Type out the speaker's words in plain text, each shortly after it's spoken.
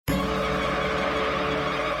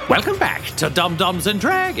Welcome back to Dum-Dums and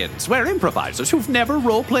Dragons, where improvisers who've never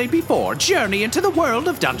role-played before journey into the world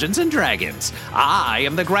of Dungeons and Dragons. I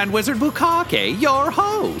am the Grand Wizard Bukake, your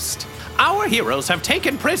host. Our heroes have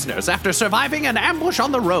taken prisoners after surviving an ambush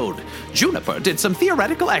on the road. Juniper did some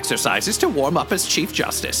theoretical exercises to warm up as Chief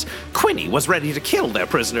Justice. Quinny was ready to kill their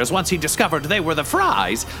prisoners once he discovered they were the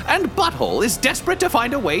Fries. And Butthole is desperate to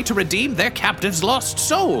find a way to redeem their captives' lost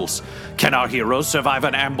souls. Can our heroes survive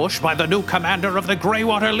an ambush by the new commander of the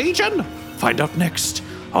Greywater Legion? Find out next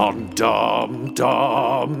on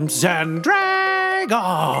Dum-Dums and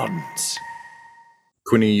Dragons.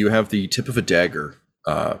 Quinny, you have the tip of a dagger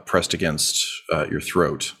pressed against your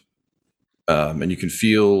throat, and you can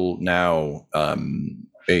feel now a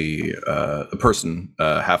person,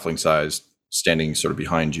 halfling-sized, standing sort of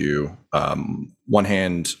behind you. One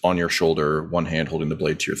hand on your shoulder, one hand holding the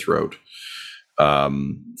blade to your throat.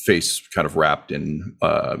 Face kind of wrapped in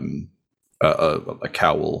a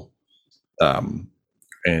cowl, and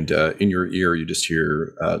in your ear you just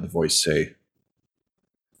hear the voice say,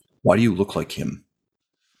 "Why do you look like him?"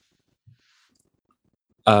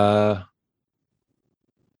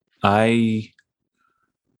 I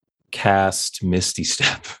cast Misty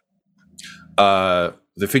Step.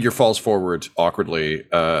 The figure falls forward awkwardly,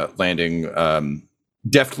 landing,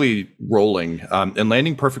 deftly rolling, and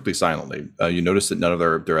landing perfectly silently. You notice that none of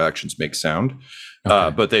their actions make sound,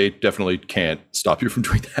 but they definitely can't stop you from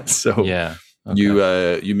doing that. So Yeah.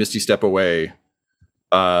 Okay. you Misty Step away.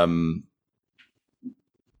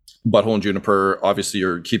 Butthole and Juniper, obviously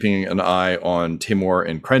you're keeping an eye on Timor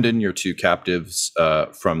and Crendon, your two captives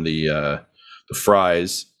from the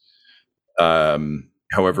Fries.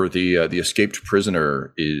 However, the escaped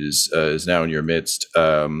prisoner is now in your midst.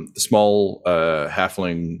 The small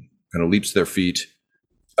halfling kind of leaps to their feet,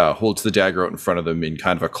 holds the dagger out in front of them in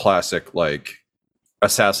kind of a classic like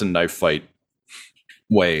assassin knife fight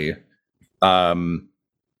way. Butthole,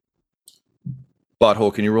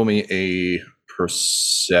 can you roll me a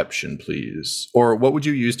perception, please? Or what would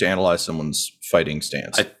you use to analyze someone's fighting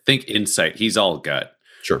stance? I think insight. He's all gut.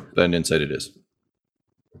 Sure, then insight it is.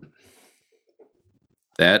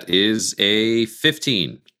 That is a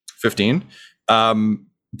 15. 15.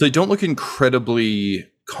 They don't look incredibly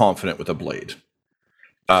confident with a blade.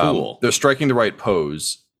 Cool. They're striking the right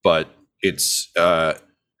pose, but it's the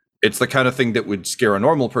kind of thing that would scare a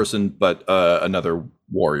normal person, but another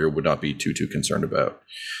warrior would not be too concerned about.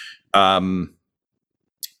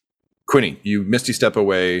 Quinny, you Misty Step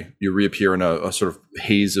away, you reappear in a sort of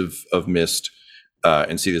haze of mist,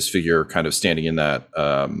 and see this figure kind of standing in that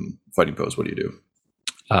fighting pose. What do you do?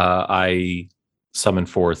 I summon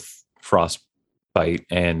forth Frostbite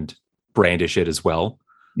and brandish it as well.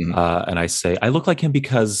 Mm-hmm. And I say, I look like him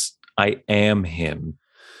because I am him.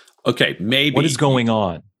 Okay, maybe. What is going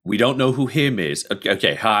on? We don't know who him is.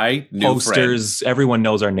 Okay, hi, new Posters, friend. everyone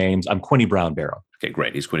knows our names. I'm Quinny Brownbarrow. Okay,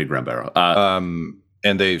 great. He's Quinny Brownbarrow.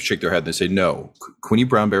 And they shake their head and they say, no, Quinny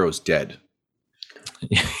Brownbarrow's dead.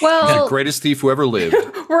 Well, He's the greatest thief who ever lived.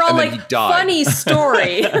 We're all and then like, he died. funny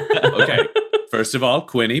story. Okay, first of all,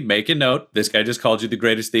 Quinny, make a note. This guy just called you the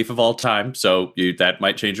greatest thief of all time, so that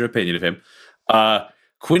might change your opinion of him.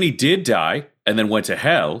 Quinny did die and then went to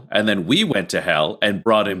hell, and then we went to hell and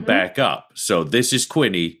brought him back up. So this is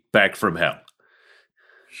Quinny back from hell.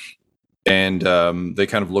 And they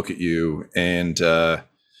kind of look at you, and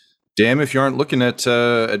damn if you aren't looking at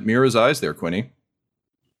Mira's eyes there, Quinny.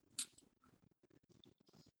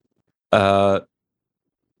 I'm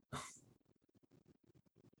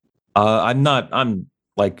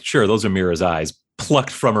like, sure, those are Mira's eyes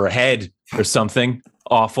plucked from her head or something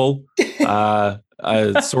awful.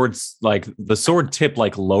 Swords, like the sword tip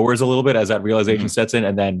like lowers a little bit as that realization sets in,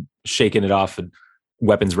 and then shaking it off and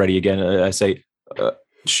weapons ready again. I say,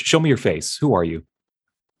 show me your face. Who are you?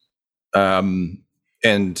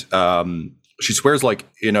 She swears like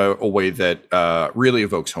in a way that really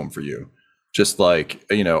evokes home for you. Just like,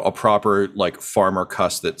 a proper like farmer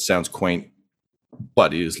cuss that sounds quaint,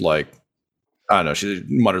 but is like, I don't know, she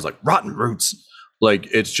mutters like rotten roots. Like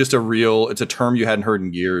it's just it's a term you hadn't heard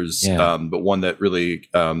in years, but one that really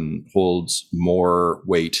holds more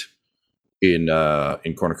weight in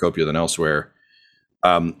cornucopia than elsewhere.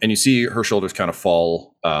 And you see her shoulders kind of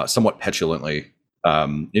fall somewhat petulantly.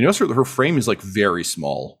 You notice her frame is like very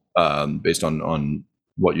small, based on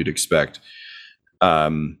what you'd expect.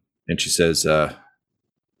 And she says, well,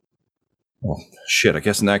 shit, I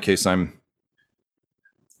guess in that case, I'm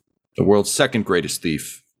the world's second greatest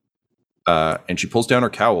thief. And she pulls down her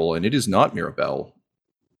cowl, and it is not Mirabelle.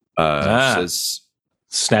 She says,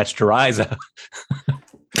 snatched her eyes out.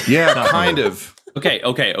 Yeah, kind of. Okay.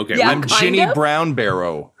 Yeah, I'm kind Ginny of?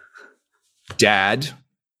 Brownbarrow. Dad.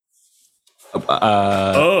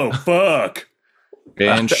 Oh, fuck.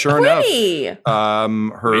 And sure enough, Quinny!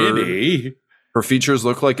 her features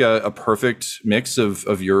look like a perfect mix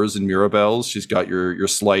of yours and Mirabelle's. She's got your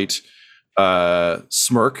slight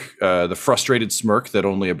smirk, the frustrated smirk that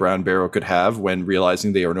only a brown barrow could have when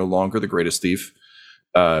realizing they are no longer the greatest thief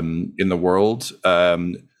in the world.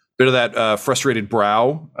 Bit of that frustrated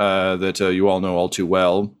brow that you all know all too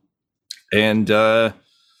well. And this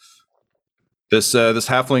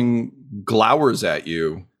halfling glowers at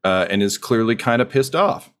you and is clearly kind of pissed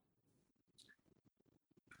off.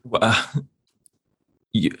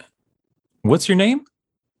 What's your name?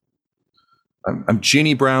 I'm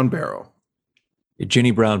Ginny Brown Barrow.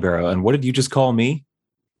 Ginny Brown Barrow. And what did you just call me?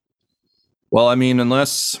 Well, I mean,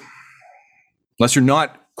 unless you're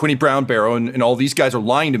not Quinny Brown Barrow and all these guys are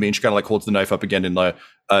lying to me, and she kind of like holds the knife up again in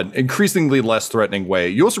an increasingly less threatening way.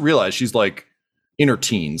 You also realize she's like in her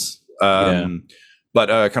teens, but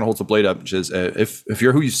kind of holds the blade up and says, if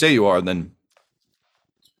you're who you say you are, then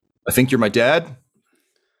I think you're my dad.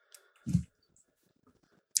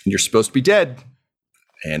 And you're supposed to be dead.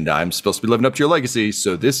 And I'm supposed to be living up to your legacy.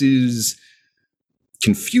 So this is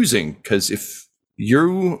confusing because if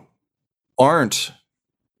you aren't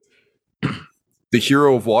the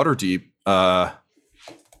hero of Waterdeep, people are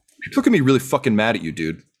gonna be really fucking mad at you,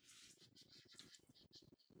 dude.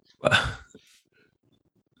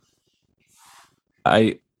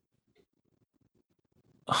 I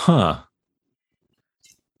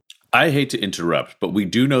hate to interrupt, but we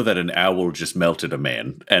do know that an owl just melted a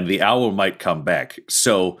man, and the owl might come back.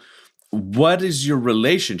 So, what is your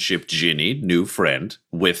relationship, Ginny, new friend,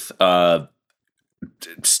 with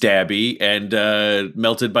Stabby and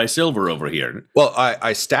Melted by Silver over here? Well,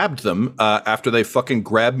 I stabbed them after they fucking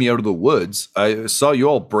grabbed me out of the woods. I saw you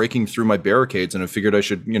all breaking through my barricades, and I figured I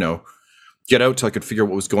should, get out till I could figure out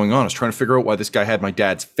what was going on. I was trying to figure out why this guy had my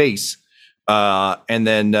dad's face. And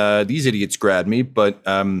then these idiots grabbed me, but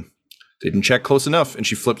they didn't check close enough. And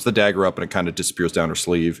she flips the dagger up and it kind of disappears down her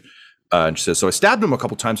sleeve. And she says, so I stabbed him a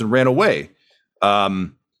couple times and ran away.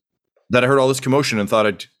 Then I heard all this commotion and thought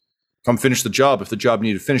I'd come finish the job if the job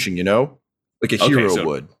needed finishing, like a hero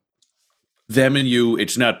would. Them and you,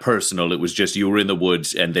 it's not personal. It was just you were in the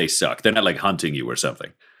woods and they suck. They're not like hunting you or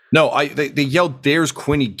something. No, they yelled, "There's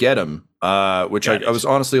Quinny, get him!" Which I was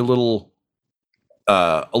honestly a little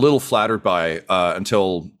flattered by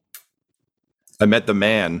until I met the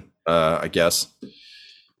man. I guess.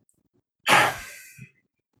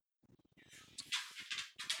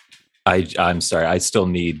 I'm sorry. I still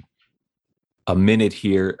need a minute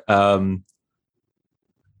here. Do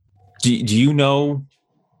you know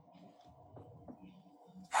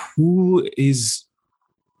who is?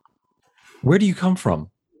 Where do you come from?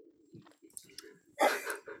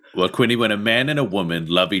 Well, Quinny, when a man and a woman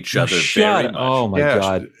love each other very much. Oh my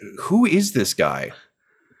God. Who is this guy?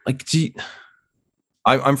 Like,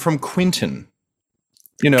 I'm from Quinton.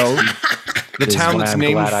 The town that's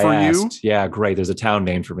named for you. Yeah, great. There's a town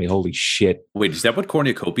named for me. Holy shit. Wait, is that what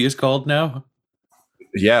Cornucopia is called now?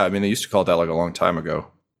 Yeah, I mean, they used to call it that like a long time ago.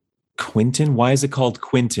 Quinton? Why is it called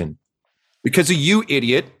Quinton? Because of you,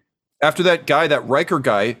 idiot. After that guy, that Riker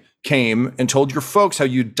guy, came and told your folks how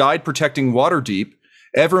you died protecting Waterdeep,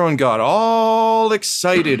 everyone got all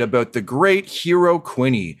excited about the great hero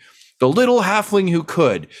Quinny, the little halfling who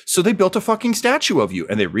could. So they built a fucking statue of you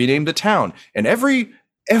and they renamed the town. And every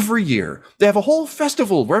year they have a whole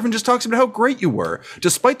festival where everyone just talks about how great you were,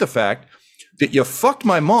 despite the fact that you fucked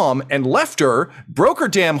my mom and left her, broke her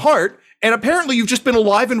damn heart, and apparently you've just been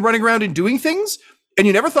alive and running around and doing things. And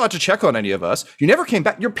you never thought to check on any of us. You never came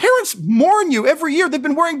back. Your parents mourn you every year. They've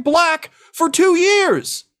been wearing black for 2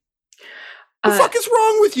 years. What the fuck is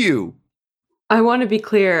wrong with you? I want to be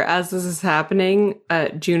clear, as this is happening,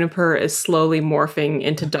 Juniper is slowly morphing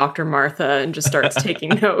into Dr. Martha and just starts taking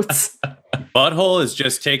notes. Butthole is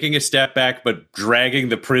just taking a step back, but dragging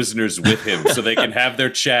the prisoners with him so they can have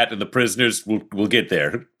their chat and the prisoners will get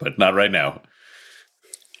there, but not right now.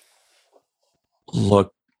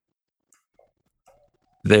 Look,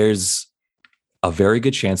 there's a very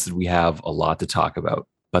good chance that we have a lot to talk about,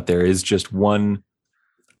 but there is just one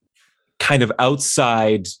kind of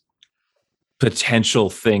outside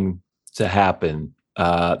potential thing to happen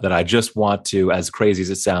that I just want to, as crazy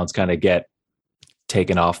as it sounds, kind of get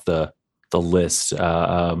taken off the list.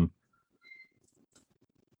 You're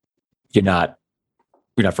not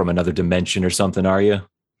from another dimension or something, are you?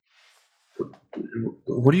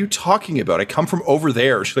 What are you talking about? I come from over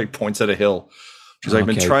there. She like points at a hill. She's like, I've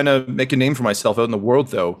been trying to make a name for myself out in the world,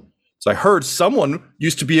 though. So I heard someone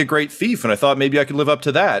used to be a great thief, and I thought maybe I could live up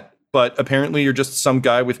to that. But apparently you're just some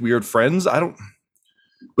guy with weird friends.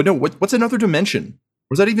 But no, what's another dimension?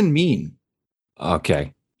 What does that even mean?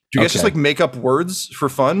 Okay. Do you guys just like make up words for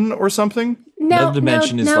fun or something? Another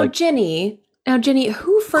dimension is like Ginny. Now, Ginny,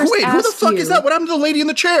 who first Wait, asked who the fuck you? is that? What happened to the lady in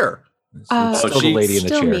the chair? it's still the lady in the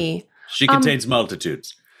Still chair. me. She contains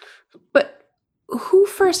multitudes. But who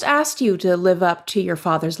first asked you to live up to your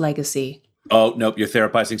father's legacy? Oh, nope. You're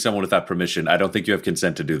therapizing someone without permission. I don't think you have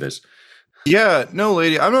consent to do this. Yeah, no,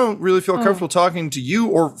 lady, I don't really feel comfortable talking to you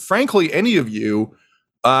or frankly any of you.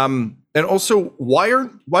 And also, why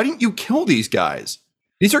didn't you kill these guys?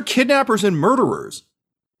 These are kidnappers and murderers.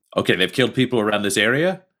 Okay, they've killed people around this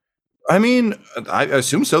area? I mean, I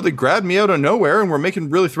assume so. They grabbed me out of nowhere and were making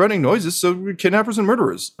really threatening noises, so we're kidnappers and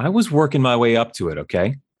murderers. I was working my way up to it,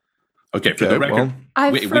 okay? Okay, for the record,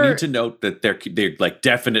 well, we need to note that they're like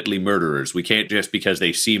definitely murderers. We can't just because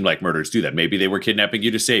they seem like murderers do that. Maybe they were kidnapping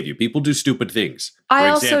you to save you. People do stupid things. I For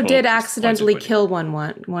also example, did accidentally Quincy. kill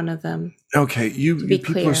one of them. Okay, you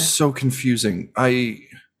people clear. are so confusing. You're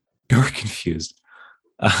confused.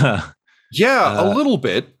 Yeah, a little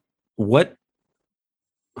bit. What?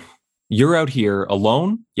 You're out here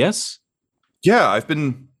alone? Yes? Yeah, I've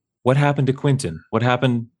been. What happened to Quentin? What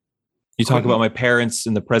happened? You talk Quentin? about my parents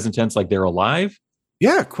in the present tense like they're alive?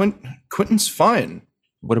 Yeah, Quentin's fine.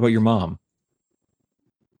 What about your mom?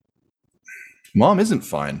 Mom isn't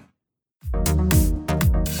fine.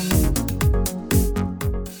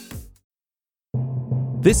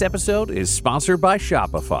 This episode is sponsored by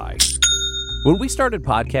Shopify. When we started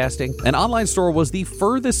podcasting, an online store was the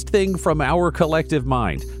furthest thing from our collective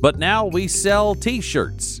mind. But now we sell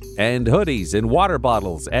t-shirts and hoodies and water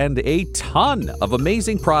bottles and a ton of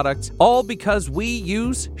amazing products, all because we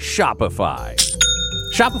use Shopify.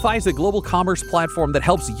 Shopify is a global commerce platform that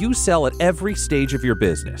helps you sell at every stage of your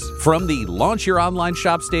business. From the launch your online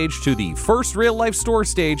shop stage to the first real life store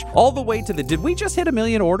stage, all the way to the did we just hit 1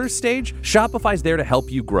 million orders stage? Shopify's there to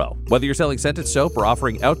help you grow. Whether you're selling scented soap or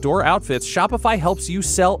offering outdoor outfits, Shopify helps you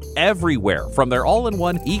sell everywhere. From their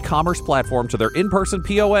all-in-one e-commerce platform to their in-person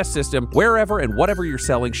POS system, wherever and whatever you're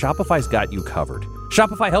selling, Shopify's got you covered.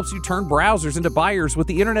 Shopify helps you turn browsers into buyers with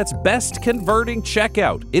the internet's best converting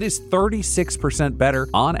checkout. It is 36% better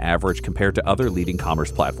on average compared to other leading commerce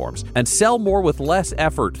platforms. And sell more with less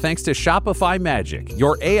effort thanks to Shopify Magic,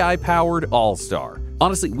 your AI-powered all-star.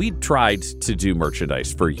 Honestly, we tried to do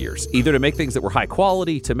merchandise for years, either to make things that were high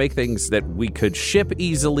quality, to make things that we could ship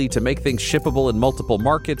easily, to make things shippable in multiple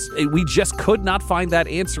markets. We just could not find that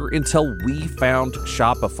answer until we found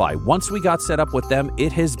Shopify. Once we got set up with them,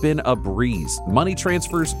 it has been a breeze. Money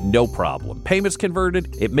transfers, no problem. Payments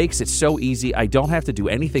converted, it makes it so easy. I don't have to do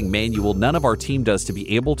anything manual. None of our team does to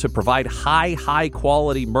be able to provide high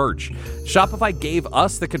quality merch. Shopify gave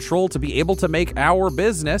us the control to be able to make our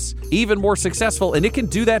business even more successful, and it can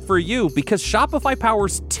do that for you because Shopify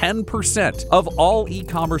powers 10% of all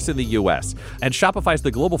e-commerce in the US. And Shopify is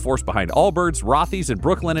the global force behind Allbirds, Rothy's, and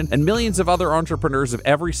Brooklinen, and millions of other entrepreneurs of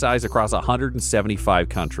every size across 175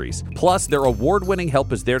 countries. Plus, their award-winning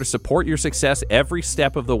help is there to support your success every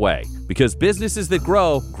step of the way. Because businesses that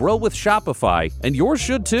grow with Shopify, and yours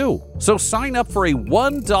should too. So sign up for a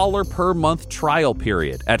 $1 per month trial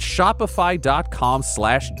period at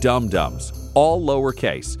shopify.com/dumdums. All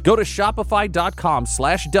lowercase. Go to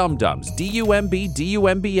shopify.com/dumdums,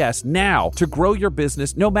 DUMBDUMBS now to grow your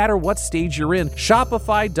business no matter what stage you're in.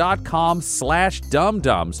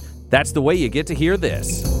 Shopify.com/dumdums. That's the way you get to hear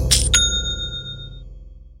this.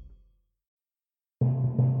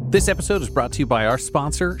 This episode is brought to you by our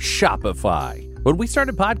sponsor, Shopify. When we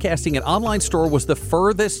started podcasting, an online store was the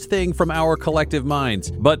furthest thing from our collective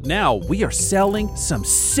minds. But now we are selling some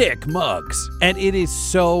sick mugs. And it is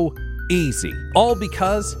so easy. All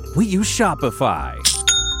because we use Shopify.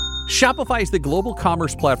 Shopify is the global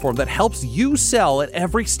commerce platform that helps you sell at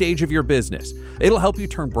every stage of your business. It'll help you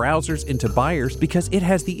turn browsers into buyers because it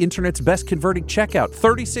has the internet's best converting checkout,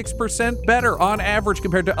 36% better on average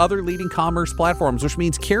compared to other leading commerce platforms, which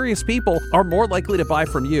means curious people are more likely to buy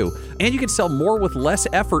from you. And you can sell more with less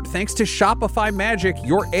effort thanks to Shopify Magic,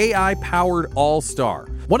 your AI-powered all-star.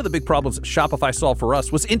 One of the big problems Shopify solved for us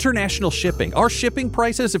was international shipping. Our shipping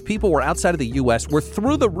prices, if people were outside of the US, were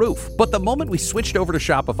through the roof. But the moment we switched over to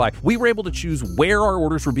Shopify, we were able to choose where our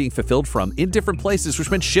orders were being fulfilled from in different places, which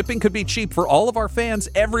meant shipping could be cheap for all of our fans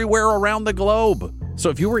everywhere around the globe. So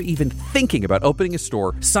if you were even thinking about opening a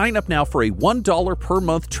store, sign up now for a $1 per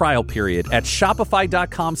month trial period at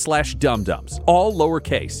shopify.com/dumdums. All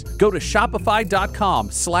lowercase. Go to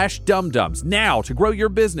shopify.com/dumdums now to grow your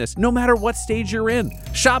business no matter what stage you're in.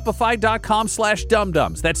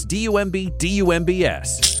 Shopify.com/dumdums. That's DUMBDUMBS.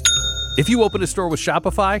 If you open a store with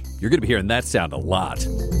Shopify, you're going to be hearing that sound a lot.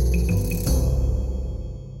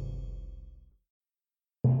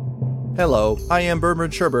 Hello, I am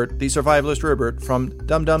Bourbon Sherbert, the survivalist Herbert from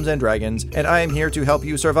Dum Dums and Dragons, and I am here to help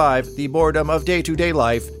you survive the boredom of day-to-day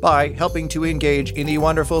life by helping to engage in the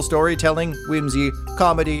wonderful storytelling, whimsy,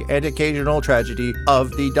 comedy, and occasional tragedy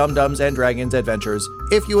of the Dum Dums and Dragons adventures.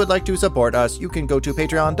 If you would like to support us, you can go to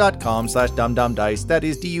patreon.com/dumdumdice, that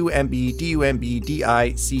is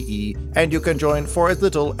DUMBDUMBDICE, and you can join for as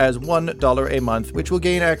little as $1 a month, which will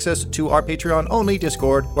gain access to our Patreon-only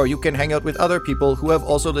Discord, where you can hang out with other people who have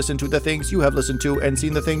also listened to the things you have listened to and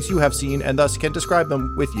seen the things you have seen and thus can describe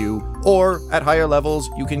them with you. Or, at higher levels,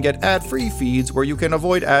 you can get ad-free feeds where you can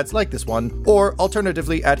avoid ads like this one. Or,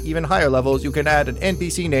 alternatively, at even higher levels, you can add an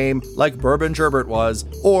NPC name like Bourbon Sherbert was.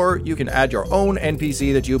 Or, you can add your own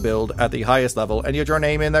NPC that you build at the highest level and get your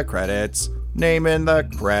name in the credits. Name in the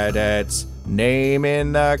credits. Name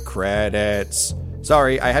in the credits.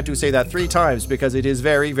 Sorry, I had to say that 3 times because it is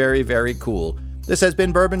very, very, very cool. This has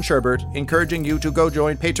been Bourbon Sherbert, encouraging you to go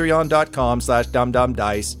join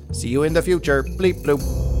patreon.com/dumdumdice. See you in the future. Bleep bloop.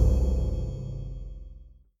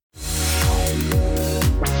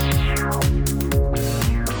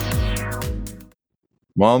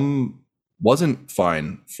 Mom wasn't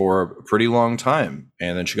fine for a pretty long time,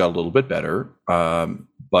 and then she got a little bit better,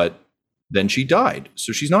 but then she died.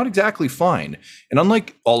 So she's not exactly fine. And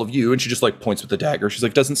unlike all of you, and she just like points with the dagger, she's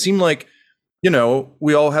like, doesn't seem like, you know,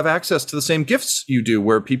 we all have access to the same gifts you do,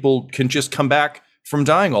 where people can just come back from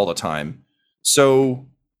dying all the time. So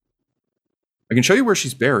I can show you where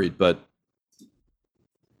she's buried, but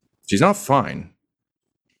she's not fine.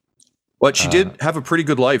 But she did have a pretty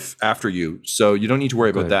good life after you, so you don't need to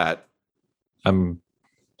worry about that. I'm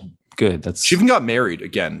good. She even got married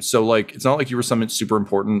again. So like, it's not like you were something super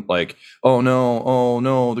important, like, oh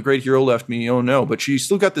no, the great hero left me, oh no. But she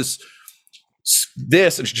still got this,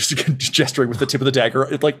 and she's just gesturing with the tip of the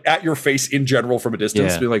dagger, like at your face in general from a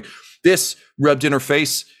distance, being like, this rubbed in her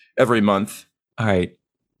face every month. All right,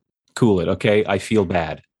 cool it, okay? I feel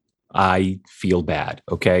bad,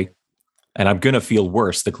 okay? And I'm gonna feel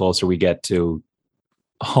worse the closer we get to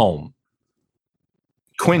home.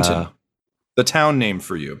 Quinton, the town name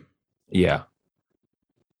for you. Yeah.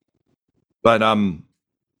 But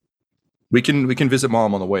we can visit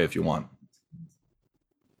Mom on the way if you want.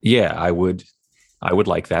 Yeah, I would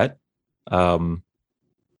like that. I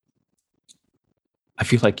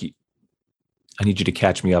feel like I need you to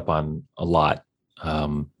catch me up on a lot.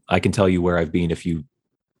 I can tell you where I've been if you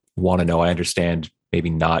want to know. I understand maybe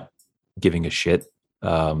not giving a shit.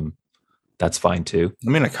 That's fine too. I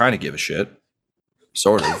mean, I kind of give a shit,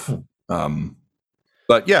 sort of.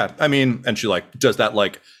 But yeah, I mean, and she like does that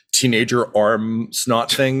like teenager arm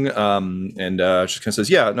snot thing, and she kind of says,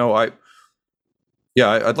 "Yeah, no, I'd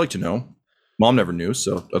like to know. Mom never knew,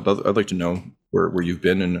 so I'd like to know where you've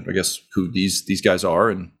been, and I guess who these guys are."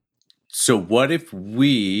 And so, what if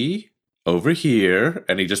we over here?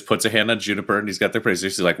 And he just puts a hand on Juniper, and he's got the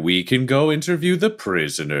prisoners. He's like, "We can go interview the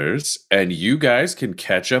prisoners, and you guys can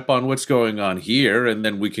catch up on what's going on here, and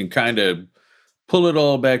then we can kind of pull it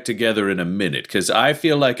all back together in a minute." Because I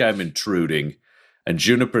feel like I'm intruding. And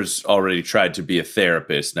Juniper's already tried to be a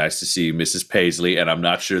therapist. Nice to see you, Mrs. Paisley, and I'm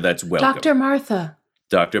not sure that's welcome. Dr. Martha.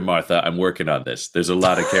 Dr. Martha, I'm working on this. There's a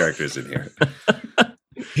lot of characters in here.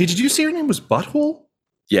 Hey, did you say your name was Butthole?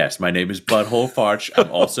 Yes, my name is Butthole Farch.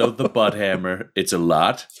 I'm also the Butthammer. It's a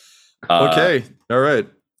lot. Okay, all right.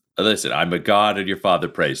 Listen, I'm a god and your father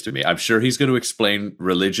prays to me. I'm sure he's going to explain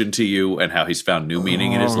religion to you and how he's found new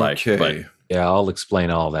meaning in his life. But yeah, I'll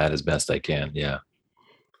explain all that as best I can. Yeah.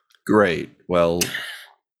 Great. Well,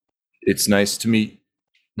 it's nice to meet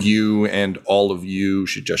you and all of you.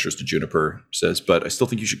 She gestures to Juniper, says, but I still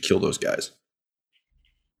think you should kill those guys.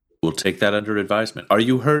 We'll take that under advisement. Are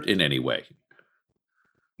you hurt in any way?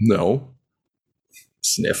 No.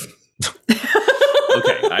 Sniff.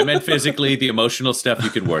 Okay, I meant physically. The emotional stuff you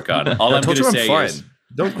can work on. All I'm going to say is,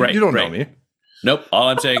 you don't know me. Nope. All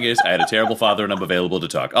I'm saying is, I had a terrible father, and I'm available to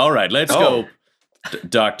talk. All right, let's go,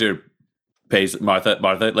 Dr. Martha.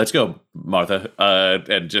 Let's go, Martha.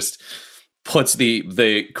 And just puts the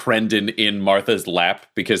Crendon in Martha's lap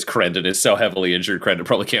because Crendon is so heavily injured. Crendon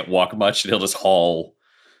probably can't walk much, and he'll just haul.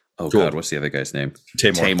 Oh God, what's the other guy's name?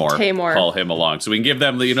 Tamor. Haul him along, so we can give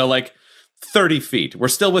them the 30 feet. We're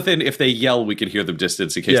still within. If they yell, we can hear them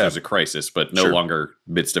distance in case there's a crisis, but no longer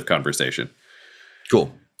midst of conversation.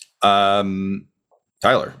 Cool.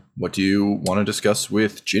 Tyler, what do you want to discuss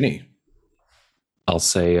with Ginny? I'll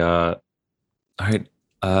say, all right,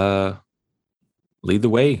 lead the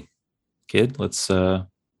way, kid. Let's go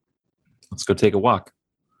take a walk.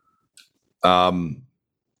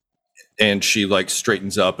 And she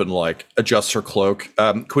straightens up and adjusts her cloak.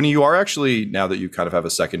 Quinny, you are actually, now that you kind of have a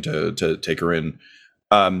second to take her in,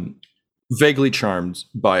 vaguely charmed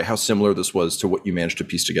by how similar this was to what you managed to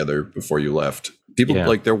piece together before you left. People Yeah.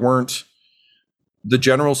 like there weren't. The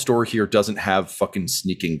general store here doesn't have fucking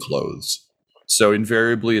sneaking clothes, so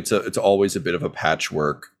invariably it's always a bit of a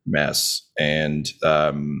patchwork mess, and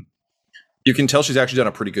you can tell she's actually done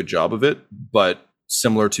a pretty good job of it. But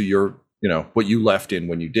similar to your, what you left in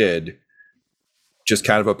when you did, just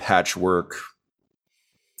kind of a patchwork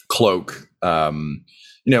cloak.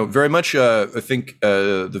 Very much. I think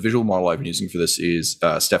the visual model I've been using for this is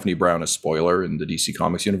Stephanie Brown as Spoiler in the DC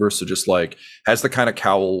Comics universe. So just like has the kind of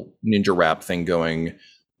cowl ninja wrap thing going.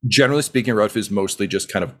 Generally speaking, her outfit is mostly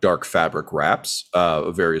just kind of dark fabric wraps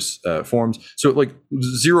of various forms. So like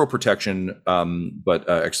zero protection, but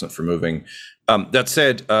excellent for moving. That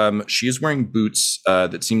said, she is wearing boots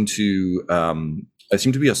that seem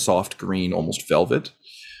to be a soft green, almost velvet.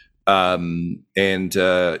 And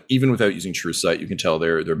even without using True Sight, you can tell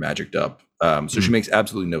they're magicked up. So she makes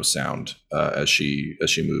absolutely no sound as she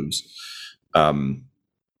moves.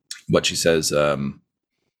 But she says,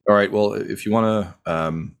 "All right, well, if you want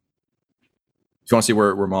to see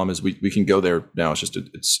where Mom is, we can go there now. It's just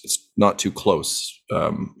it's not too close.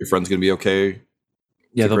 Your friend's gonna be okay.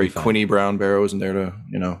 Yeah, the they'll be great fine. Quinny Brown Barrow isn't there to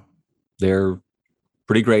They're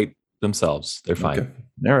pretty great themselves. They're fine. Okay.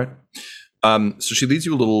 All right." So she leads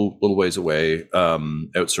you a little ways away,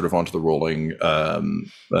 out sort of onto the rolling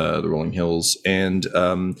hills, and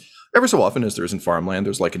ever so often, as there is in farmland,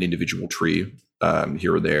 there's like an individual tree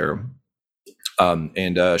here or there,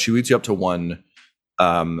 and she leads you up to one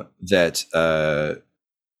that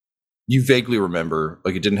you vaguely remember,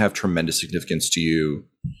 like it didn't have tremendous significance to you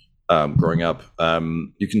growing up.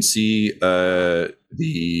 You can see the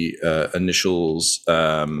initials.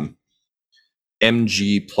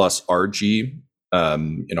 MG plus RG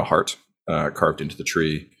in a heart carved into the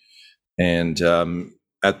tree, and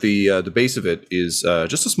at the base of it is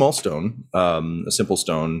just a small stone, a simple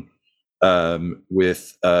stone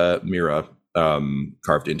with Mira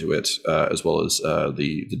carved into it, as well as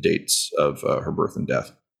the dates of her birth and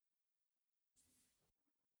death.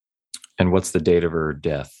 And what's the date of her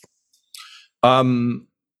death? A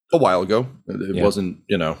while ago. It Yeah. wasn't,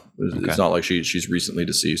 Okay. it's not like she's recently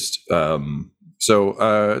deceased. So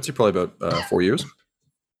I'd say probably about 4 years.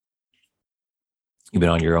 You've been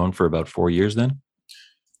on your own for about 4 years then?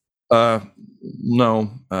 No.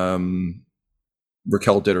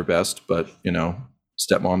 Raquel did her best, but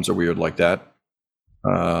stepmoms are weird like that.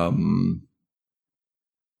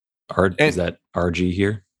 Is that RG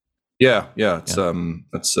here? Yeah, it's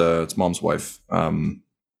Mom's wife. I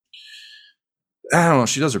don't know,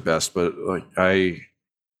 she does her best, but like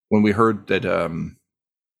when we heard that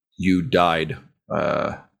you died,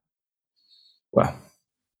 it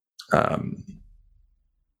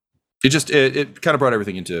kind of brought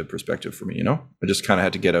everything into perspective for me. I just kind of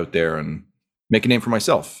had to get out there and make a name for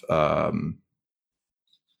myself. And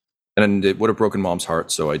it would have broken Mom's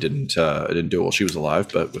heart, so I didn't do it while she was alive.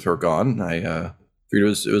 But with her gone, I figured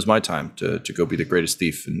it was my time to go be the greatest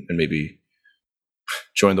thief and maybe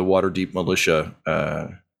join the Waterdeep militia,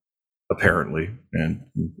 apparently, and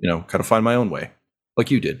kind of find my own way,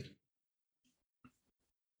 like you did.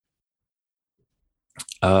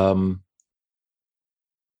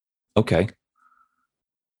 Okay.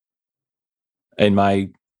 And my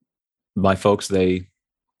folks, they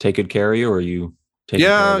take good care of you, or are you taking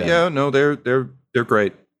care of them? Yeah, no, they're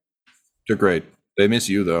great. They're great. They miss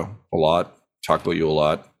you though a lot. Talk about you a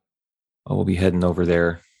lot. Oh, we'll be heading over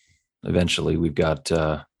there eventually. We've got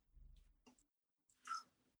I'm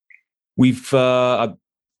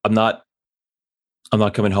not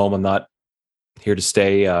coming home. I'm not here to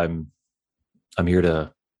stay. I'm here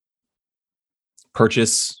to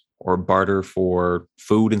purchase or barter for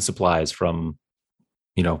food and supplies from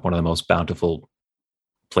one of the most bountiful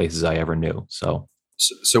places I ever knew. So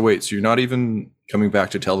wait, so you're not even coming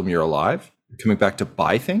back to tell them you're alive? You're coming back to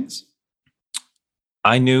buy things?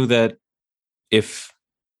 I knew that if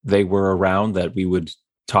they were around that we would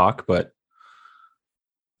talk, but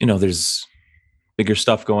there's bigger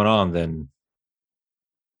stuff going on than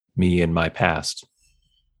me and my past.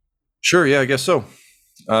 Sure, yeah, I guess so.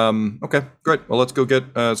 Okay, great. Well, let's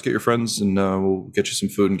get your friends, and we'll get you some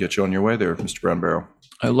food and get you on your way there, Mr. Brown Barrow.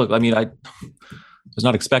 Look, I mean, I was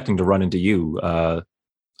not expecting to run into you. I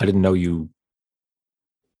didn't know you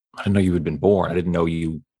had been born. I didn't know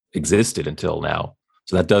you existed until now.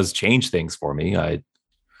 So that does change things for me. I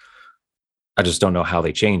just don't know how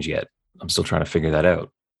they change yet. I'm still trying to figure that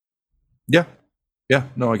out. Yeah.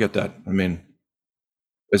 No, I get that. I mean,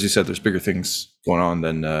 as you said, there's bigger things going on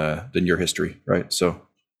than your history, right? So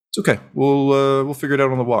it's okay. We'll figure it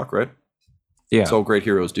out on the walk, right? Yeah. That's all great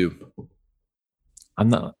heroes do. I'm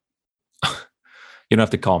not. You don't have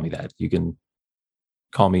to call me that. You can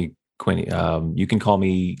call me Quinny. You can call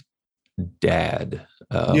me Dad.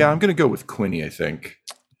 Yeah, I'm going to go with Quinny, I think.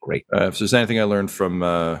 Great. If there's anything I learned from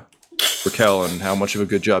Raquel and how much of a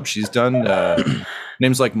good job she's done,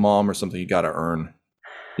 names like Mom or something you got to earn.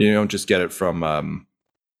 You don't just get it from,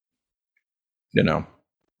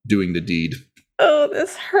 doing the deed. Oh,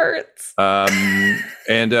 this hurts.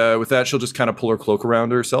 And with that, she'll just kind of pull her cloak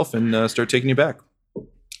around herself and start taking you back.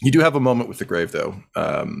 You do have a moment with the grave, though.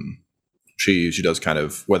 She does kind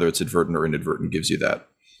of, whether it's advertent or inadvertent, gives you that.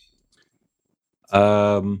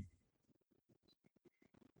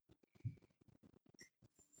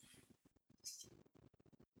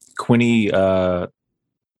 Quinny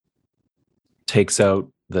takes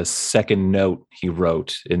out the second note he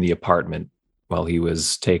wrote in the apartment while he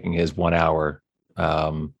was taking his 1 hour,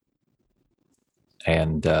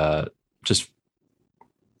 and just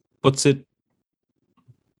puts it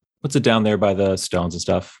down there by the stones and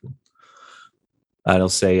stuff. And he'll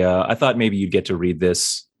say, I thought maybe you'd get to read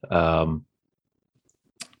this. I'm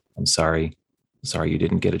sorry you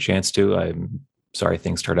didn't get a chance to. I'm sorry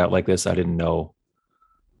things turned out like this. I didn't know.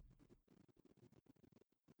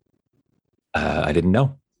 I didn't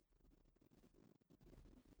know.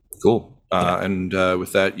 Cool. And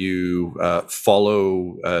with that, you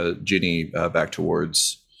follow Ginny back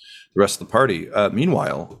towards the rest of the party.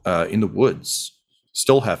 Meanwhile, in the woods,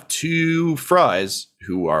 still have 2 fries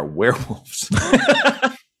who are werewolves.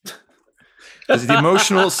 As the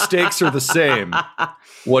emotional stakes are the same,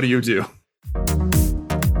 what do you do?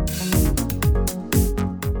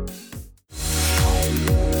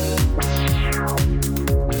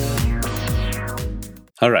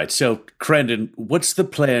 All right, so Crendon, what's the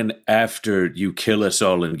plan after you kill us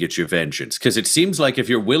all and get your vengeance? Because it seems like if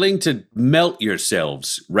you're willing to melt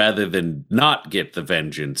yourselves rather than not get the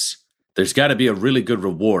vengeance, there's got to be a really good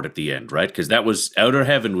reward at the end, right? Because that was Outer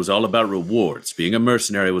Heaven was all about rewards. Being a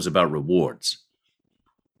mercenary was about rewards.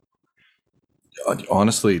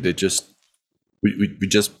 Honestly, we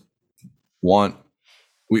just want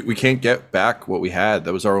we can't get back what we had.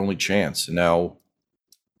 That was our only chance, and now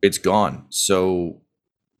it's gone. So.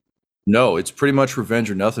 No, it's pretty much revenge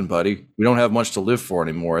or nothing, buddy. We don't have much to live for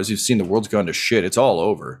anymore. As you've seen, the world's gone to shit. It's all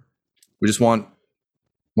over. We just want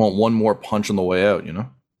one more punch on the way out, you know?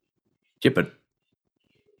 Yeah, but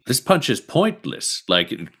this punch is pointless.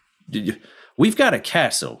 Like, we've got a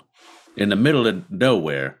castle in the middle of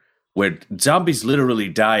nowhere where zombies literally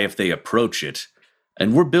die if they approach it.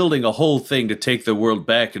 And we're building a whole thing to take the world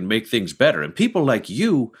back and make things better. And people like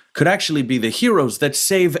you could actually be the heroes that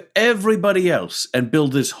save everybody else and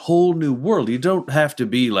build this whole new world. You don't have to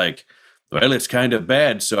be like, well, it's kind of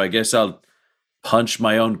bad, so I guess I'll punch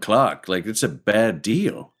my own clock. Like, it's a bad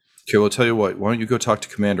deal. Okay, well, I'll tell you what. Why don't you go talk to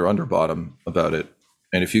Commander Underbottom about it?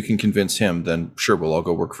 And if you can convince him, then sure, we'll all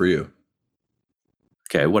go work for you.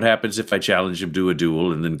 Okay, what happens if I challenge him to a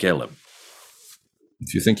duel and then kill him?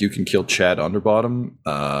 If you think you can kill Chad Underbottom,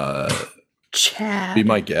 Chad, be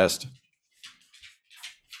my guest.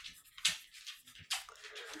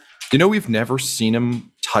 You know, we've never seen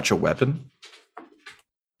him touch a weapon.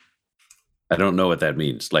 I don't know what that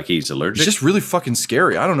means. Like he's allergic? He's just really fucking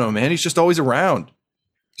scary. I don't know, man. He's just always around.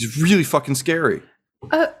 He's really fucking scary.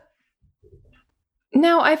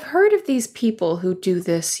 Now, I've heard of these people who do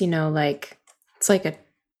this, like, it's like a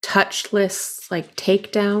touchless, like,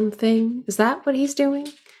 takedown thing. Is that what he's doing?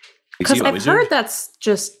 Because I've heard that's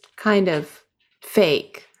just kind of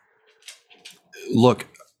fake. Look,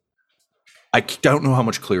 I don't know how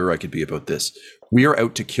much clearer I could be about this. We are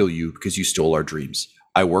out to kill you because you stole our dreams.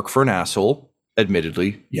 I work for an asshole,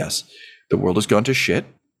 admittedly, yes. The world has gone to shit.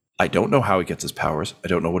 I don't know how he gets his powers. I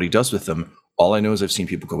don't know what he does with them. All I know is I've seen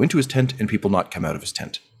people go into his tent and people not come out of his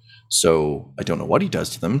tent. So I don't know what he does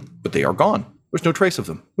to them, but they are gone. There's no trace of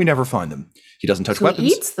them. We never find them. He doesn't touch weapons.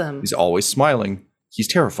 He eats them. He's always smiling. He's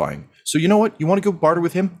terrifying. So you know what? You want to go barter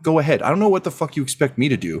with him? Go ahead. I don't know what the fuck you expect me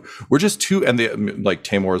to do. We're just two, and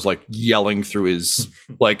Tamor is like yelling through his,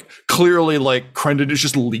 like clearly like Crendon is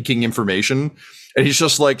just leaking information, and he's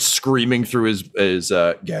just like screaming through his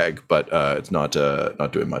gag, but it's not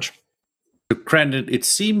doing much. Crendon, it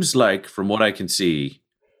seems like from what I can see,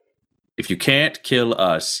 if you can't kill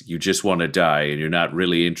us, you just want to die, and you're not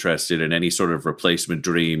really interested in any sort of replacement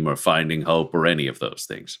dream or finding hope or any of those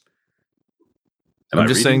things. I'm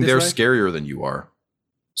just saying they're scarier than you are.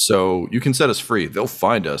 So you can set us free. They'll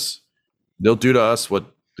find us. They'll do to us what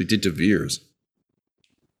they did to Veers.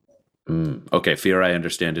 Okay, fear I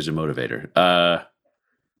understand is a motivator. I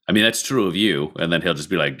mean, that's true of you. And then he'll just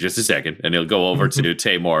be like, just a second. And he'll go over to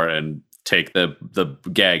Tamor and take the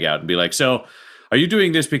gag out and be like, so are you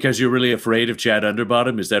doing this because you're really afraid of Chad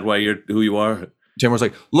Underbottom? Is that why you're who you are? Taimor's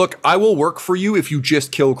like, look, I will work for you if you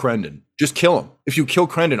just kill Crendon. Just kill him. If you kill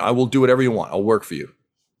Crendon, I will do whatever you want. I'll work for you.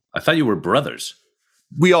 I thought you were brothers.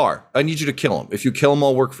 We are. I need you to kill him. If you kill him,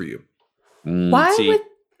 I'll work for you. Why would...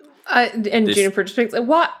 and Juniper just thinks,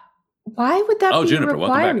 why would that be Juniper, a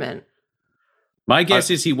requirement? My guess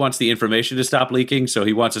is he wants the information to stop leaking, so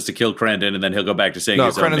he wants us to kill Crendon, and then he'll go back to saying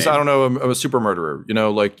his own Crendon's, name. I don't know, I'm a super murderer. You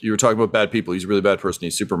know, like you were talking about bad people. He's a really bad person.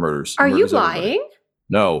 He's super murders. Are you lying?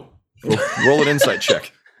 No. Roll an insight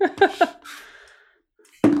check.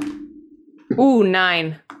 Ooh,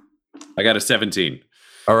 9. I got a 17.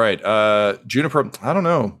 All right. Juniper, I don't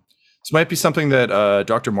know. This might be something that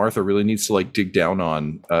Dr. Martha really needs to like dig down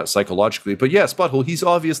on psychologically. But yes, Butthole, he's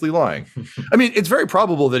obviously lying. I mean, it's very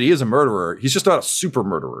probable that he is a murderer. He's just not a super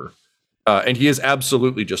murderer. And he is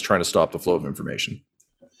absolutely just trying to stop the flow of information.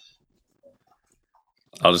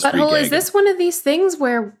 I'll just Butthole, is this one of these things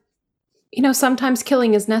where, sometimes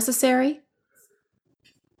killing is necessary?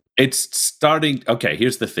 It's starting. Okay,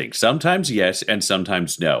 here's the thing. Sometimes yes, and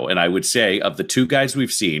sometimes no. And I would say of the two guys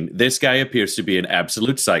we've seen, this guy appears to be an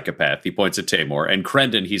absolute psychopath. He points at Taimor. And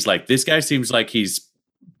Crendon, he's like, this guy seems like he's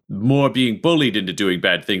more being bullied into doing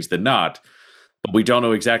bad things than not. But we don't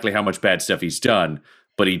know exactly how much bad stuff he's done.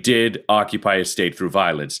 But he did occupy his state through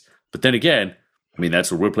violence. But then again, I mean,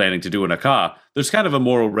 that's what we're planning to do in Aka. There's kind of a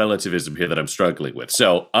moral relativism here that I'm struggling with.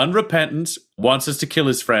 So, unrepentant, wants us to kill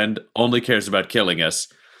his friend, only cares about killing us.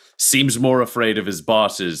 Seems more afraid of his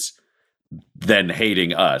bosses than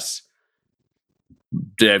hating us.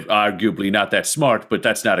 Arguably not that smart, but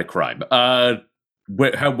that's not a crime.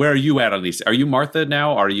 Where are you at on these? Are you Martha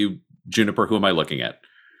now? Are you Juniper? Who am I looking at?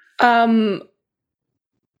 I've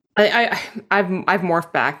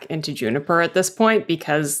morphed back into Juniper at this point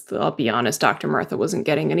because I'll be honest, Dr. Martha wasn't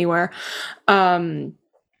getting anywhere. And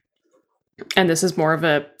this is more of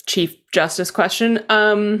a Chief Justice question.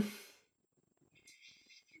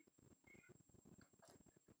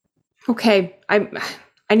 Okay, I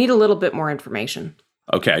need a little bit more information.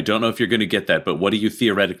 Okay, I don't know if you're going to get that, but what do you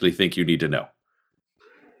theoretically think you need to know?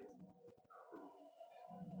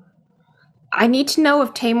 I need to know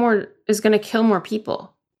if Taimor is going to kill more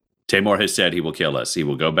people. Taimor has said he will kill us. He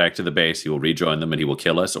will go back to the base, he will rejoin them, and he will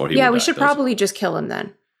kill us, or he will Yeah, we die. should probably just kill him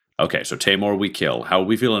then. Okay, so Taimor we kill. How are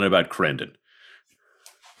we feeling about Crendon?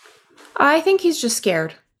 I think he's just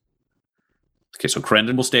scared. Okay, so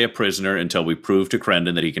Crendon will stay a prisoner until we prove to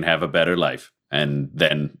Crendon that he can have a better life. And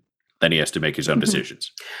then he has to make his own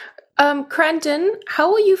decisions. Crendon, how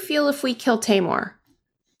will you feel if we kill Taimor?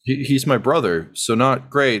 He's my brother, so not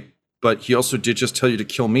great. But he also did just tell you to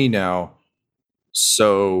kill me now.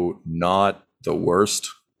 So not the worst.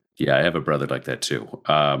 Yeah, I have a brother like that too.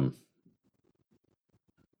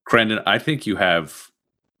 Crendon, I think you have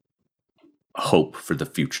hope for the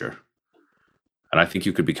future. And I think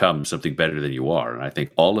you could become something better than you are. And I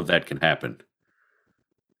think all of that can happen.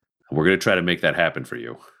 And we're going to try to make that happen for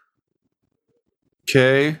you.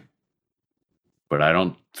 Okay. But I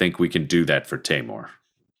don't think we can do that for Taimor.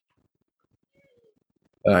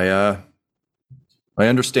 I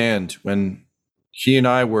understand. When he and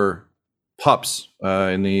I were pups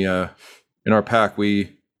in our pack,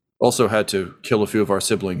 we also had to kill a few of our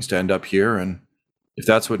siblings to end up here. And if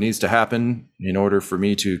that's what needs to happen in order for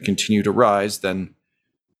me to continue to rise, then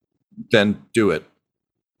do it.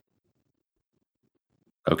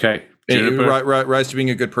 Okay. Rise to being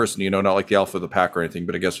a good person, not like the alpha of the pack or anything,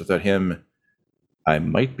 but I guess without him, I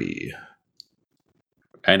might be.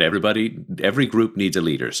 And every group needs a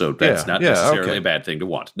leader, so that's not necessarily a bad thing to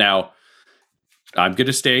want. Now, I'm going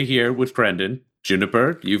to stay here with Crendon.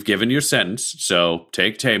 Juniper, you've given your sentence, so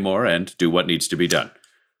take Taimor and do what needs to be done.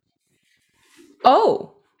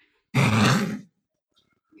 Oh.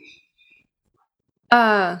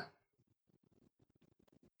 I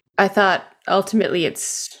thought ultimately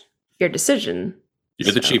it's your decision.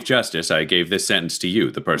 You're the Chief Justice. I gave this sentence to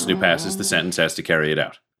you. The person who passes the sentence has to carry it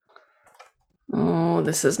out. Oh,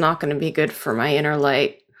 this is not going to be good for my inner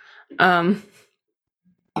light.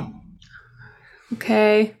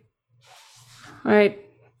 Okay. All right.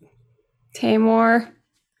 Taimor.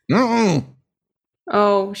 No.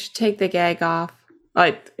 Oh, we should take the gag off.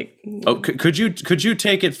 Could you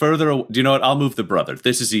take it further? Do you know what? I'll move the brother.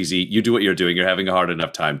 This is easy. You do what you're doing. You're having a hard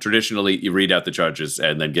enough time. Traditionally, you read out the charges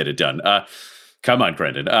and then get it done. Come on,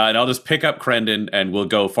 Crendon. And I'll just pick up Crendon and we'll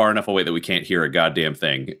go far enough away that we can't hear a goddamn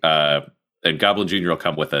thing. And Goblin Jr. will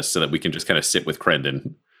come with us so that we can just kind of sit with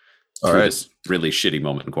Crendon through this really shitty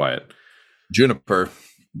moment in quiet. Juniper,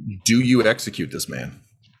 do you execute this man?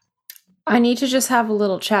 I need to just have a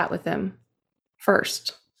little chat with him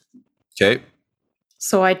first. Okay.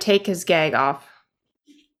 So I take his gag off.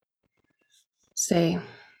 Say,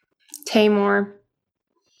 Taimor,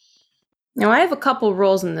 Now, I have a couple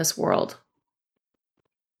roles in this world.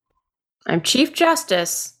 I'm Chief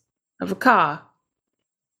Justice of Aka,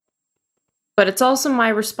 but it's also my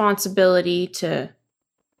responsibility to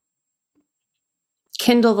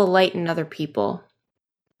kindle the light in other people,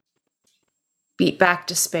 beat back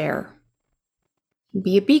despair,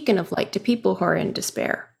 be a beacon of light to people who are in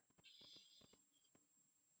despair.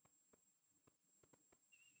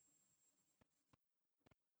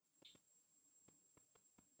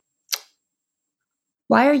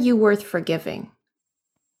 Why are you worth forgiving?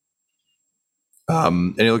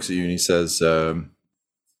 And he looks at you and he says,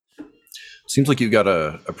 seems like you've got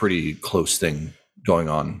a pretty close thing going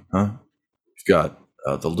on, huh? You've got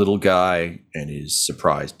the little guy and his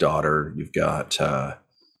surprised daughter. You've got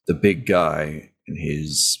the big guy and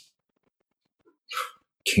his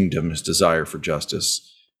kingdom, his desire for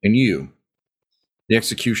justice. And you, the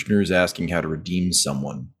executioner, is asking how to redeem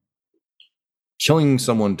someone. Killing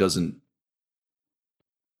someone doesn't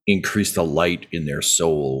increase the light in their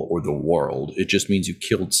soul or the world. It just means you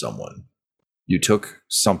killed someone. You took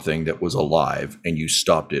something that was alive and you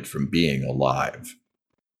stopped it from being alive.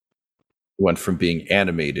 Went from being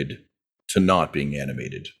animated to not being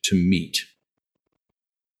animated, to meat.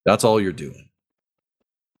 That's all you're doing.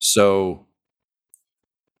 So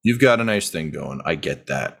you've got a nice thing going. I get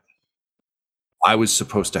that. I was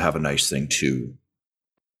supposed to have a nice thing too.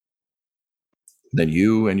 Then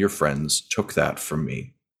you and your friends took that from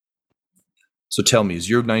me. So tell me, is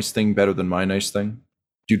your nice thing better than my nice thing?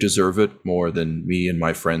 Do you deserve it more than me and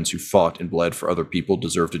my friends who fought and bled for other people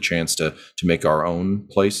deserved a chance to make our own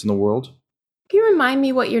place in the world? Can you remind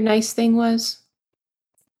me what your nice thing was?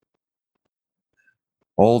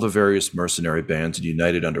 All the various mercenary bands had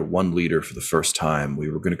united under one leader for the first time. We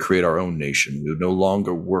were going to create our own nation. We would no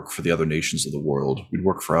longer work for the other nations of the world. We'd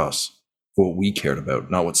work for us, for what we cared about,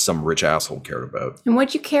 not what some rich asshole cared about. And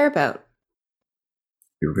what'd you care about?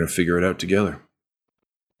 We were going to figure it out together.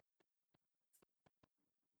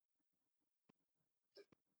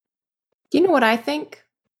 Do you know what I think?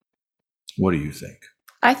 What do you think?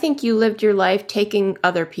 I think you lived your life taking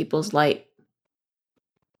other people's light.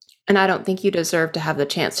 And I don't think you deserve to have the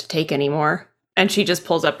chance to take any more. And she just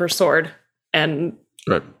pulls up her sword and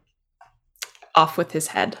right. Off with his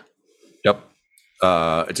head. Yep.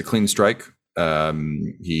 It's a clean strike.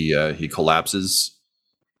 He collapses.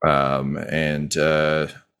 And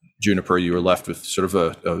Juniper, you were left with sort of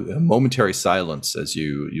a momentary silence as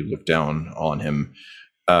you look down on him.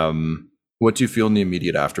 What do you feel in the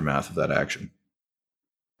immediate aftermath of that action?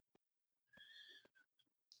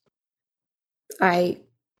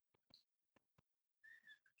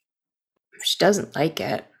 She doesn't like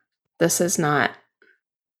it. This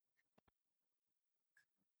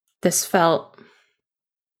felt,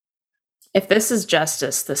 if this is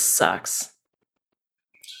justice, this sucks.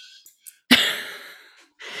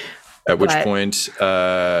 At which point,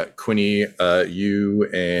 Quinny, you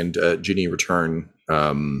and Ginny return.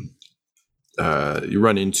 You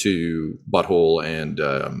run into Butthole and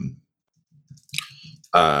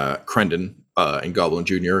Crendon and Goblin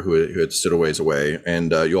Jr., who had stood a ways away,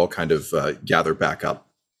 and you all kind of gather back up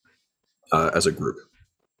as a group.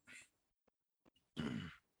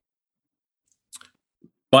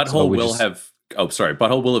 Butthole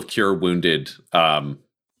Butthole will have cure wounded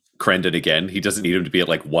Crendon again. He doesn't need him to be at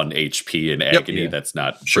like 1 HP in agony. Yep, yeah. That's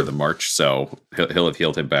not for the march, so he'll have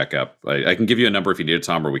healed him back up. I can give you a number if you need it,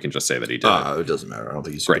 Tom, or we can just say that he did. It doesn't matter. I don't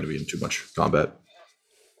think he's going to be in too much combat.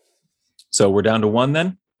 So we're down to 1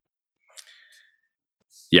 then?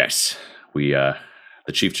 Yes. We the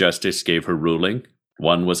Chief Justice gave her ruling.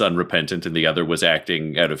 One was unrepentant and the other was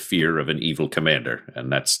acting out of fear of an evil commander,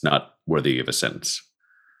 and that's not worthy of a sentence.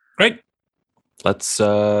 Great. Let's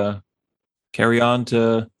carry on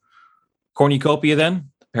to Cornucopia then.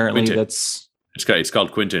 Apparently Quinton. It's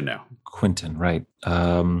called Quinton now. Quinton, right.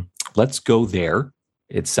 Let's go there.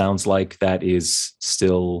 It sounds like that is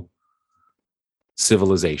still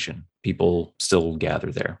civilization. People still gather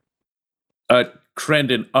there.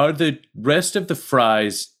 Crendon, are the rest of the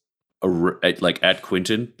Fries at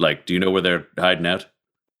Quinton? Like, do you know where they're hiding out?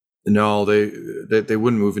 No, they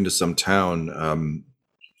wouldn't move into some town.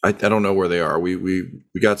 I don't know where they are. We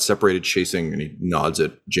got separated chasing, and he nods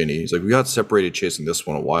at Ginny. He's like, we got separated chasing this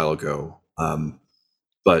one a while ago.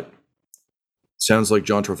 But sounds like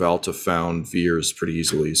John Travolta found Veers pretty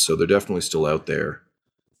easily, so they're definitely still out there.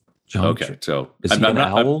 Okay, so is he an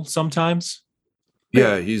owl sometimes?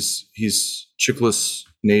 Yeah, he's Chickless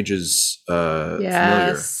Nage's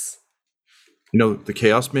familiar. You know, the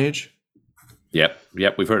Chaos Mage? Yep,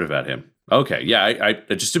 we've heard about him. Okay, yeah, I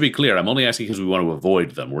just to be clear, I'm only asking because we want to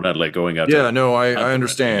avoid them. We're not like going out. Yeah, no, I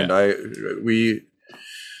understand. Yeah.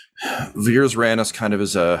 Veers ran us kind of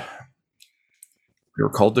as we were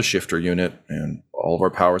called the shifter unit, and all of our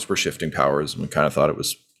powers were shifting powers, and we kind of thought it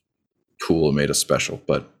was cool and made us special,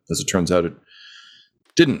 but as it turns out, it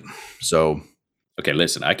didn't. So, okay,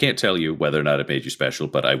 listen, I can't tell you whether or not it made you special,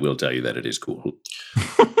 but I will tell you that it is cool.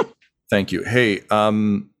 Thank you. Hey,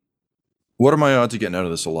 what are my odds of getting out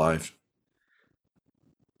of this alive?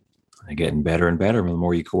 They're getting better and better the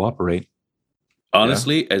more you cooperate.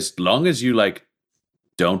 Honestly, as long as you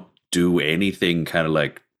don't do anything kind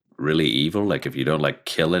of really evil, like if you don't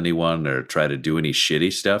kill anyone or try to do any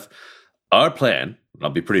shitty stuff, our plan, and I'll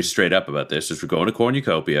be pretty straight up about this, is we're going to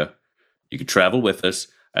Cornucopia. You can travel with us,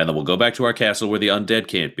 and then we'll go back to our castle where the undead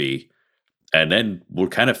can't be, and then we'll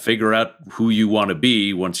kind of figure out who you want to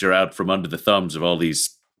be once you're out from under the thumbs of all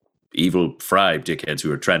these evil fry dickheads who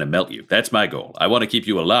are trying to melt you. That's my goal. I want to keep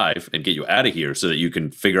you alive and get you out of here so that you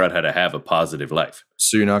can figure out how to have a positive life.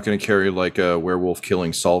 So you're not going to carry a werewolf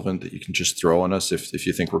killing solvent that you can just throw on us if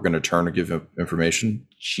you think we're going to turn or give information?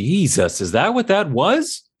 Jesus, is that what that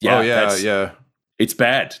was? Yeah, oh, yeah. It's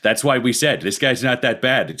bad. That's why we said, this guy's not that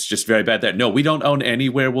bad. It's just very bad. No, we don't own any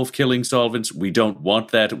werewolf killing solvents. We don't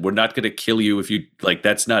want that. We're not going to kill you if you,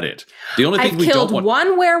 that's not it. The only thing I've we don't want... killed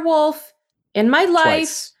one werewolf in my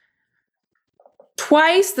life.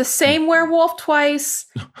 Twice, the same werewolf twice.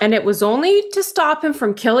 And it was only to stop him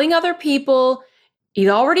from killing other people. He'd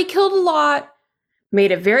already killed a lot.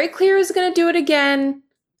 Made it very clear he's going to do it again.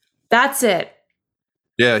 That's it.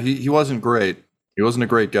 Yeah, he wasn't great. He wasn't a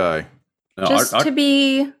great guy. No, Just to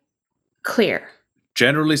be clear.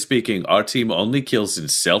 Generally speaking, our team only kills in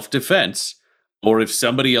self-defense, or if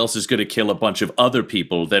somebody else is going to kill a bunch of other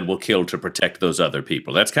people, then we'll kill to protect those other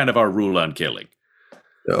people. That's kind of our rule on killing.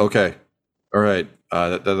 Okay. All right.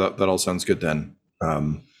 That all sounds good then.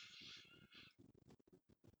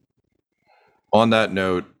 On that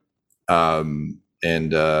note,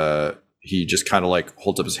 he just kind of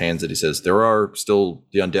holds up his hands and he says, there are still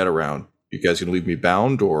the undead around. You guys gonna leave me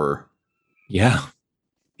bound or? Yeah,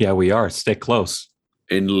 we are. Stay close.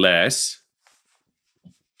 Unless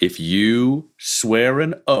if you swear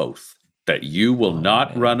an oath that you will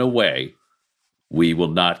not run away, we will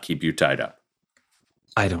not keep you tied up.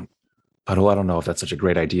 I don't know if that's such a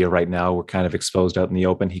great idea right now. We're kind of exposed out in the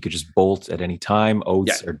open. He could just bolt at any time.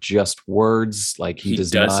 Oaths are just words. He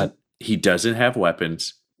doesn't have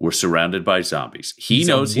weapons. We're surrounded by zombies. He's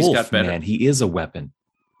knows a wolf, he's got better. Man, he is a weapon.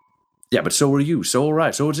 Yeah, but so are you. So are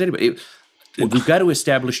I. So is anybody. We've got to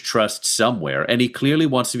establish trust somewhere, and he clearly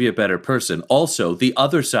wants to be a better person. Also, the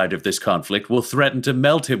other side of this conflict will threaten to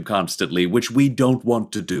melt him constantly, which we don't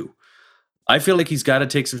want to do. I feel like he's got to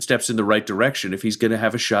take some steps in the right direction if he's going to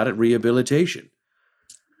have a shot at rehabilitation.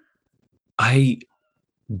 I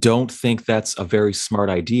don't think that's a very smart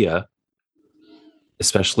idea,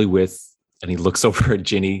 especially with, and he looks over at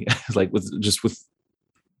Ginny, with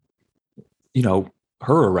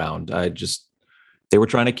her around. They were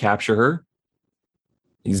trying to capture her.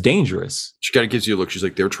 He's dangerous. She kind of gives you a look. She's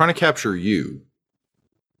like, they were trying to capture you.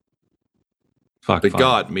 They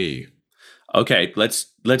got me. Okay, let's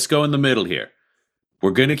go in the middle here.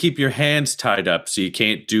 We're going to keep your hands tied up so you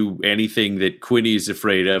can't do anything that Quinny is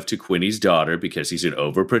afraid of to Quinny's daughter because he's an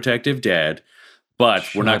overprotective dad. But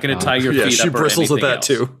we're not going to tie your feet up. She bristles at that else.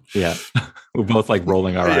 too. Yeah, we're both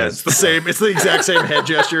rolling our eyes. It's the same. It's the exact same head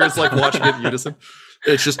gesture. It's like watching it in unison.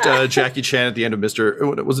 It's just Jackie Chan at the end of was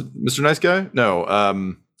it Mr. Nice Guy? No,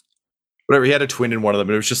 whatever. He had a twin in one of them,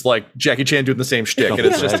 and it was just like Jackie Chan doing the same shtick. And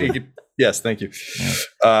it's just, yes, thank you.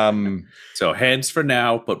 Yeah. So hands for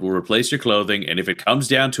now, but we'll replace your clothing. And if it comes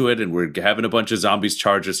down to it, and we're having a bunch of zombies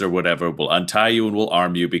charge us or whatever, we'll untie you and we'll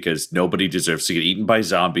arm you because nobody deserves to get eaten by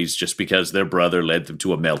zombies just because their brother led them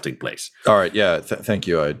to a melting place. All right, yeah, thank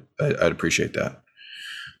you. I'd appreciate that.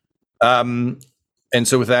 And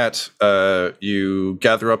so with that, you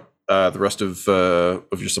gather up the rest of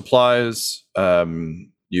your supplies.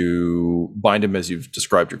 You bind him as you've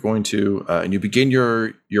described you're going to, and you begin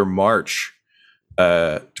your march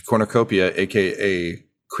to Cornucopia, aka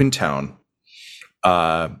Quintown,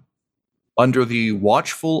 under the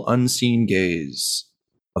watchful, unseen gaze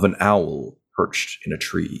of an owl perched in a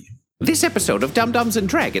tree. This episode of Dum-Dums and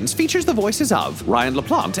Dragons features the voices of Ryan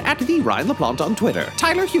LaPlante at the Ryan LaPlante on Twitter,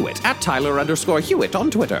 Tyler Hewitt at Tyler_Hewitt on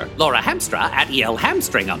Twitter, Laura Hamstra at EL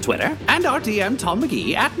Hamstring on Twitter, and our DM Tom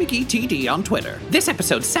McGee at McGeeTD on Twitter. This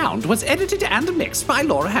episode's sound was edited and mixed by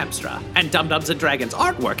Laura Hamstra, and Dum-Dums and Dragons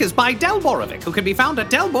artwork is by Del Borovic, who can be found at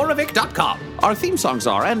delborovic.com. Our theme songs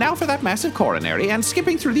are And Now for That Massive Coronary and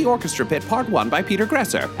Skipping Through the Orchestra Pit Part 1 by Peter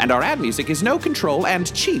Gresser, and our ad music is No Control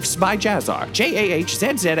and Chiefs by Jazzar,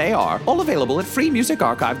 JAHZZAR. are, all available at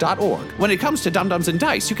freemusicarchive.org. When it comes to Dum Dums and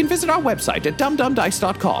Dice, you can visit our website at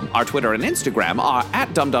dumdumdice.com. Our Twitter and Instagram are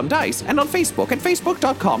at dumdumdice, and on Facebook at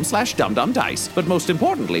facebook.com/dumdumdice. But most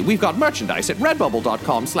importantly, we've got merchandise at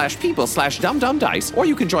redbubble.com/people/dumdumdice, or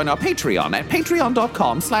you can join our Patreon at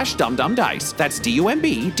patreon.com/dumdumdice. That's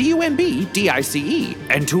DUMBDICE.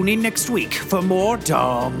 And tune in next week for more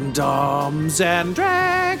Dum Dums and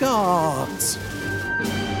Dragons.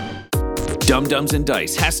 Dum Dums and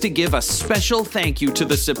Dice has to give a special thank you to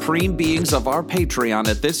the supreme beings of our Patreon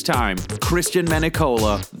at this time: Christian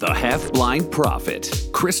Menicola, the Half-Blind Prophet,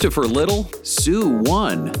 Christopher Little, Sue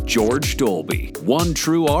One, George Dolby, One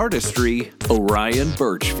True Artistry, Orion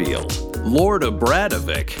Birchfield, Lord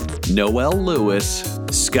Abradovic, Noel Lewis,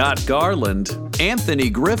 Scott Garland, Anthony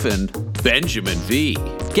Griffin, Benjamin V,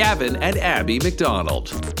 Gavin and Abby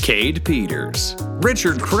McDonald, Cade Peters,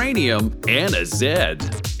 Richard Cranium, Anna Zed,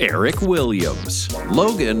 Eric Williams,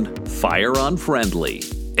 Logan Fire Unfriendly,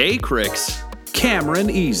 Acrix, Cameron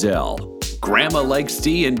Ezel, Grandma Likes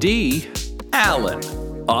D&D, Alan,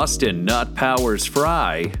 Austin Nut Powers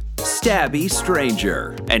Fry, Stabby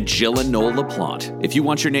Stranger, and Jill and Noel LaPlante. If you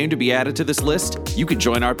want your name to be added to this list, you can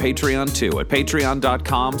join our Patreon too at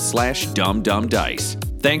patreon.com/dumdumdice.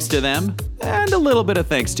 Thanks to them, and a little bit of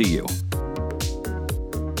thanks to you.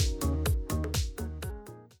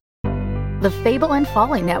 The Fable and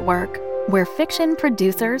Folly Network, where fiction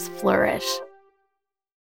producers flourish.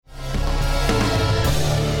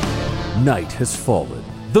 Night has fallen,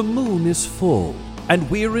 the moon is full, and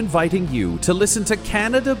we're inviting you to listen to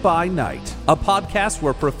Canada by Night, a podcast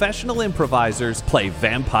where professional improvisers play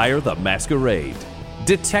Vampire the Masquerade.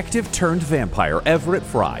 Detective-turned-vampire Everett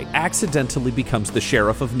Fry accidentally becomes the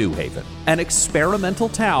sheriff of New Haven, an experimental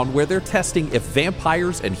town where they're testing if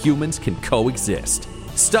vampires and humans can coexist.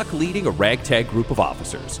 Stuck leading a ragtag group of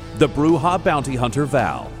officers, the Brujah bounty hunter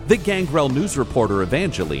Val, the Gangrel news reporter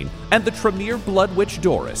Evangeline, and the Tremere blood witch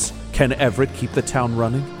Doris. Can Everett keep the town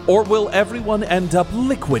running? Or will everyone end up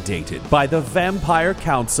liquidated by the Vampire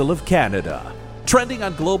Council of Canada? Trending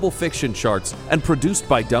on global fiction charts and produced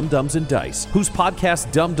by Dum Dums and Dice, whose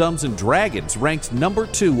podcast Dum Dums and Dragons ranked number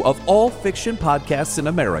 2 of all fiction podcasts in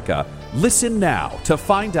America. Listen now to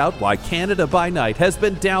find out why Canada by Night has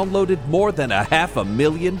been downloaded more than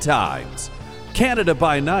 500,000 times. Canada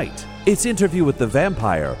by Night. It's Interview with the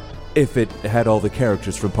Vampire, if it had all the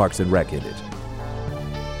characters from Parks and Rec in it.